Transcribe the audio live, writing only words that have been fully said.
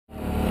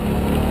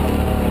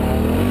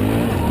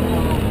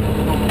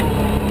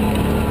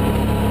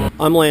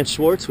I'm Lance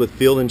Schwartz with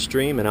Field &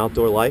 Stream and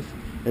Outdoor Life,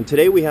 and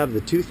today we have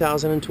the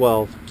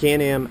 2012 Can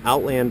Am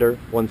Outlander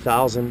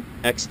 1000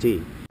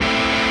 XT.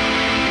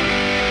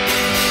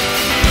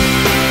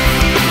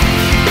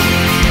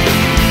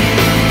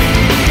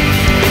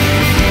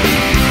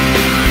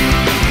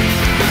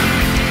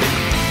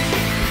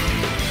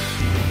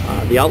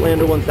 The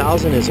Outlander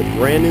 1000 is a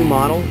brand new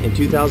model in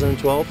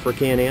 2012 for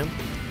Can Am.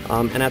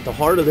 And at the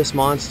heart of this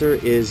monster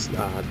is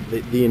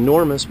the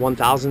enormous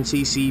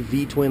 1000cc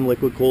V-twin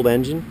liquid-cooled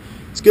engine.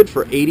 It's good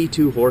for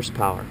 82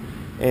 horsepower.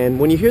 And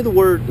when you hear the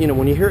word,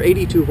 when you hear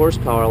 82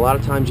 horsepower, a lot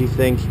of times you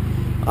think,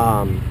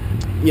 a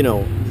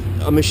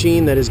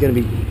machine that is going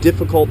to be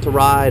difficult to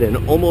ride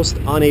and almost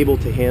unable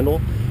to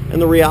handle.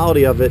 And the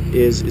reality of it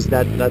is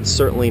that that's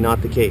certainly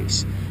not the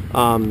case.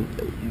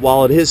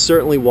 While it is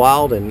certainly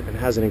wild and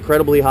has an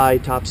incredibly high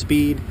top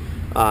speed,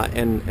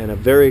 and a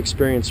very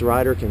experienced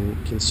rider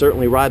can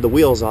certainly ride the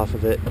wheels off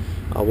of it,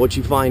 what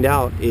you find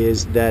out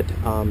is that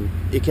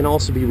it can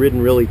also be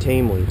ridden really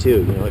tamely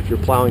too. If you're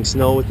plowing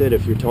snow with it,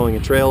 if you're towing a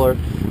trailer,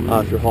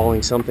 if you're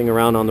hauling something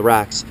around on the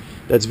racks,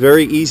 that's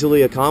very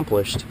easily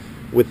accomplished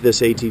with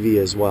this ATV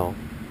as well.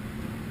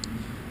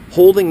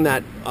 Holding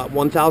that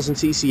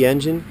 1000cc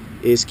engine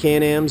is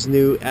Can Am's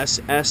new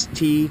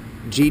SST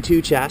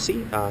G2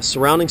 chassis.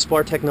 Surrounding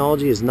spar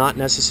technology is not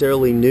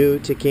necessarily new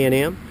to Can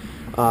Am.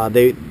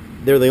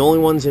 They're the only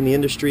ones in the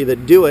industry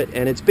that do it,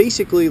 and it's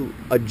basically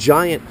a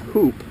giant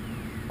hoop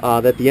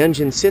that the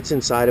engine sits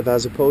inside of,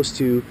 as opposed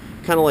to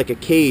kind of like a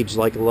cage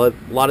like a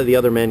lot of the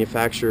other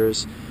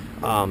manufacturers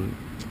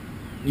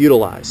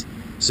utilize.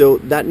 So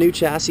that new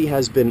chassis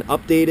has been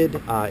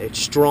updated. It's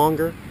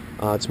stronger,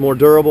 it's more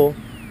durable,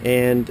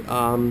 and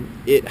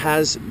it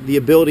has the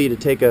ability to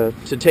take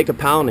the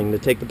pounding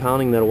that a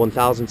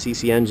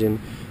 1000cc engine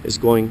is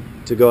going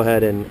to go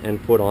ahead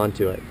and put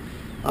onto it.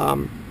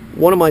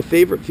 One of my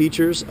favorite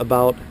features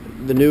about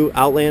the new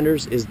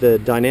Outlanders is the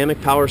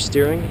dynamic power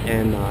steering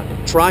and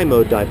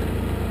tri-mode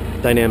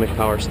dynamic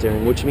power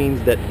steering, which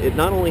means that it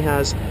not only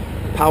has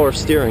power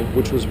steering,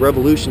 which was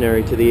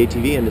revolutionary to the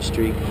ATV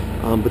industry,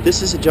 but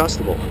this is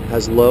adjustable. It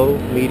has low,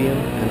 medium,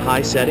 and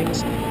high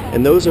settings,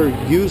 and those are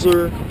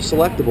user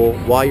selectable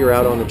while you're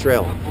out on the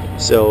trail.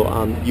 So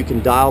you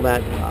can dial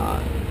that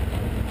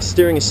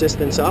steering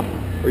assistance up,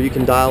 or you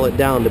can dial it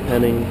down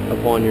depending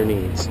upon your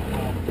needs.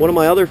 One of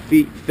my other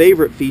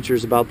favorite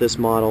features about this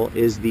model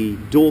is the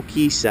dual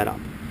key setup.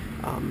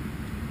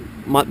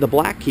 The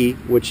black key,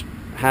 which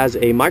has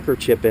a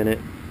microchip in it,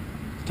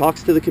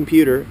 talks to the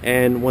computer,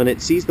 and when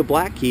it sees the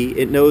black key,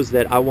 it knows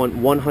that I want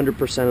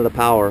 100% of the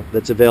power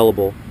that's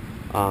available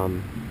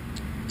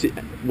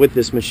with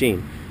this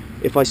machine.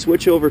 If I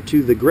switch over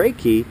to the gray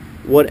key,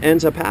 what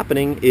ends up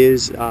happening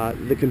is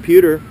the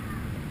computer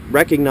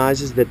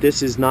recognizes that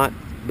this is not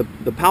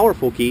the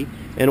powerful key,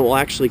 and it will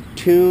actually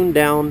tune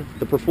down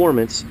the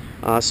performance.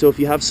 So if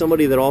you have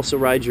somebody that also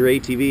rides your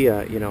ATV,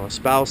 a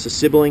spouse, a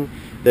sibling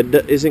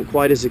that isn't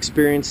quite as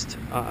experienced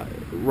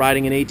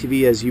riding an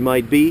ATV as you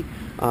might be,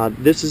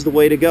 this is the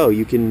way to go.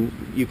 You can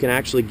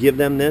actually give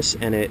them this,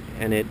 and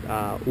it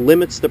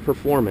limits the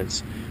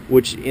performance,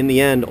 which in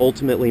the end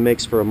ultimately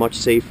makes for a much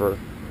safer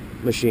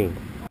machine.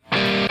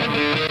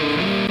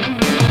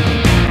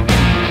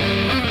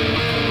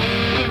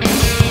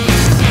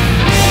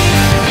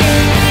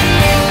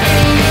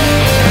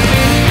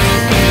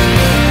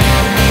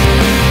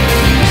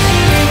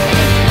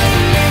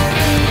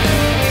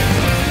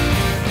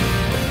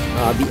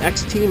 The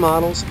XT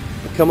models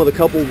come with a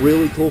couple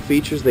really cool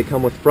features. They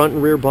come with front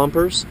and rear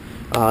bumpers.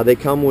 They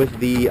come with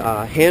the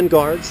hand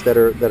guards that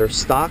are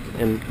stock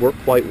and work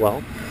quite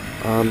well.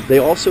 They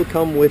also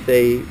come with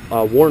a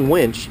worn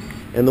winch,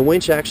 and the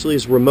winch actually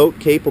is remote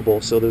capable.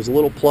 So there's a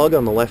little plug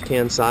on the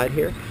left-hand side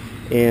here,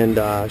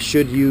 and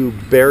should you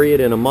bury it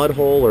in a mud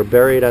hole or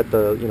bury it at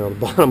the the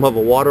bottom of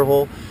a water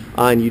hole,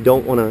 and you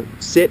don't want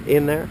to sit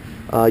in there,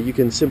 you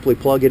can simply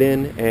plug it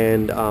in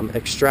and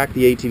extract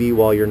the ATV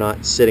while you're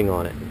not sitting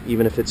on it,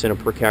 even if it's in a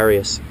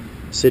precarious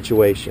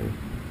situation.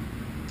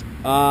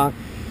 Can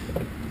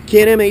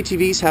Am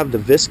ATVs have the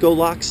Visco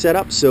lock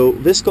setup. So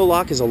Visco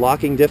lock is a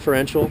locking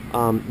differential.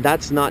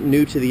 That's not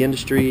new to the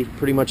industry.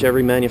 Pretty much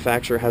every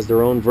manufacturer has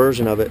their own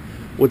version of it.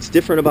 What's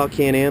different about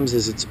Can Am's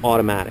is it's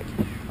automatic.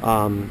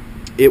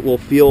 It will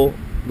feel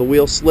the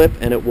wheel slip,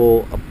 and it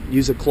will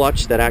use a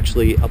clutch that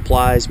actually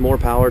applies more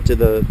power to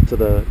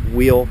the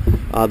wheel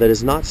that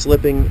is not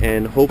slipping,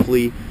 and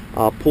hopefully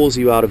pulls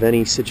you out of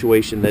any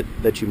situation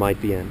that you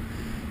might be in.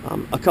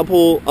 A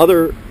couple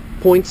other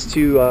points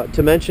to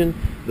mention: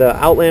 the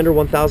Outlander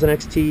 1000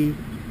 XT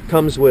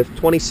comes with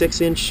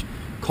 26-inch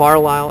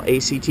Carlisle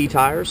ACT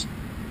tires.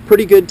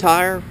 Pretty good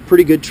tire,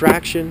 pretty good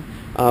traction.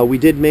 We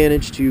did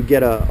manage to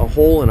get a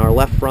hole in our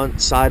left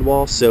front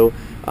sidewall, so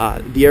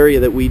the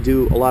area that we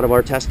do a lot of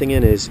our testing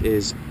in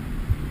is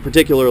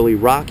particularly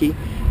rocky,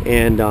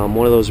 and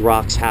one of those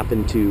rocks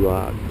happened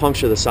to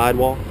puncture the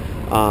sidewall.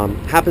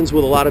 Happens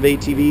with a lot of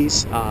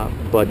ATVs,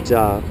 but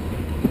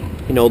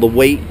the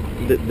weight,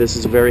 this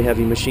is a very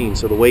heavy machine,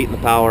 so the weight and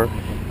the power,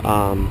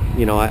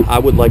 I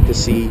would like to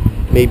see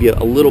maybe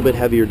a little bit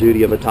heavier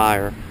duty of a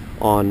tire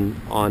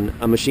on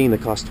a machine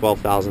that costs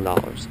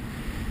 $12,000.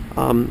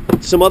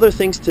 Some other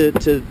things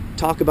to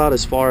talk about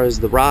as far as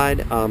the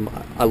ride.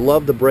 I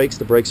love the brakes.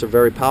 The brakes are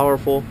very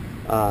powerful.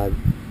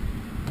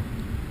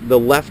 The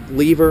left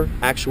lever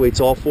actuates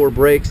all 4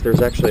 brakes.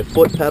 There's actually a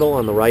foot pedal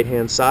on the right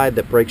hand side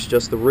that brakes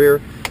just the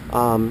rear.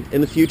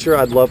 In the future,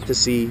 I'd love to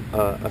see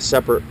a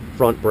separate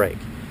front brake.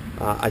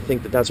 I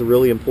think that that's a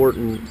really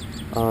important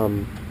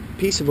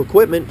piece of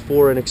equipment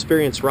for an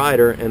experienced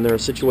rider, and there are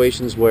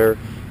situations where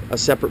a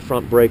separate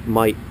front brake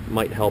might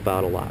help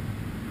out a lot.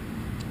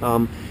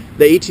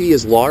 The ATV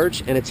is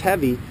large and it's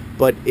heavy,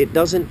 but it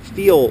doesn't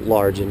feel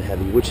large and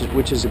heavy,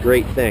 which is a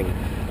great thing.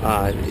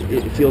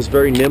 It feels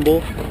very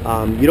nimble.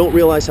 You don't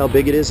realize how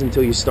big it is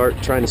until you start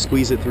trying to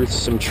squeeze it through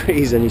some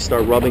trees and you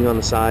start rubbing on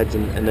the sides,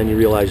 and then you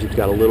realize you've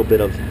got a little bit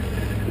of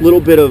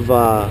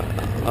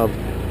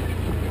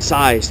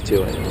size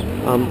to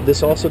it.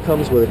 This also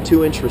comes with a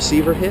 2-inch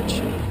receiver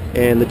hitch,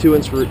 and the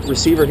 2-inch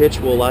receiver hitch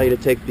will allow you to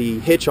take the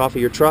hitch off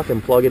of your truck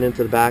and plug it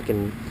into the back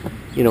and,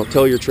 you know,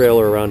 tow your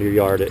trailer around your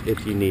yard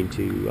if you need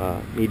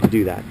to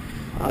do that.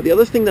 The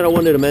other thing that I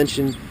wanted to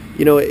mention,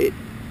 you know,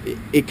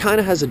 it kind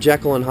of has a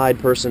Jekyll and Hyde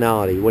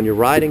personality. When you're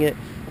riding it,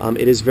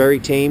 it is very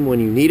tame when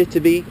you need it to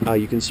be.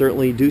 You can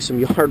certainly do some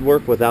yard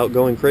work without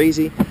going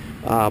crazy,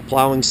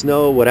 plowing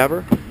snow,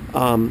 whatever.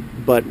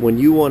 But when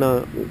you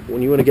wanna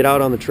get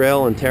out on the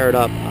trail and tear it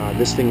up,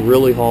 this thing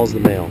really hauls the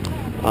mail.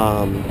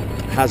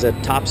 Has a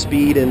top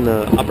speed in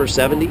the upper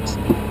 70s.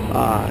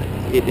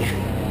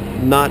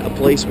 Not a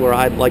place where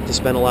I'd like to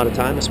spend a lot of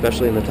time,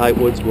 especially in the tight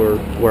woods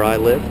where I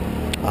live.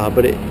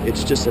 But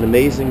it's just an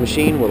amazing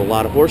machine with a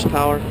lot of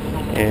horsepower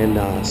and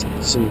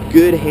some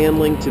good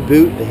handling to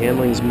boot. The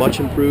handling's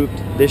much improved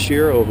this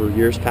year over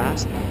years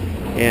past.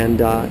 And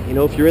you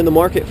know, if you're in the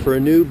market for a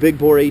new big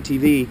bore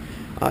ATV,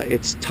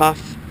 it's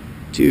tough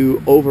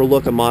to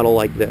overlook a model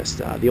like this.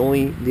 The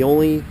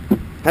only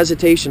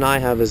hesitation I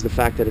have is the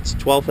fact that it's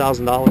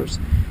 $12,000,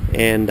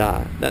 and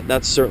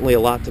that's certainly a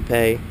lot to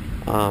pay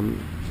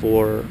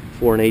for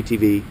an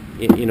ATV.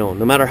 You know,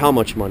 no matter how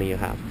much money you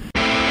have.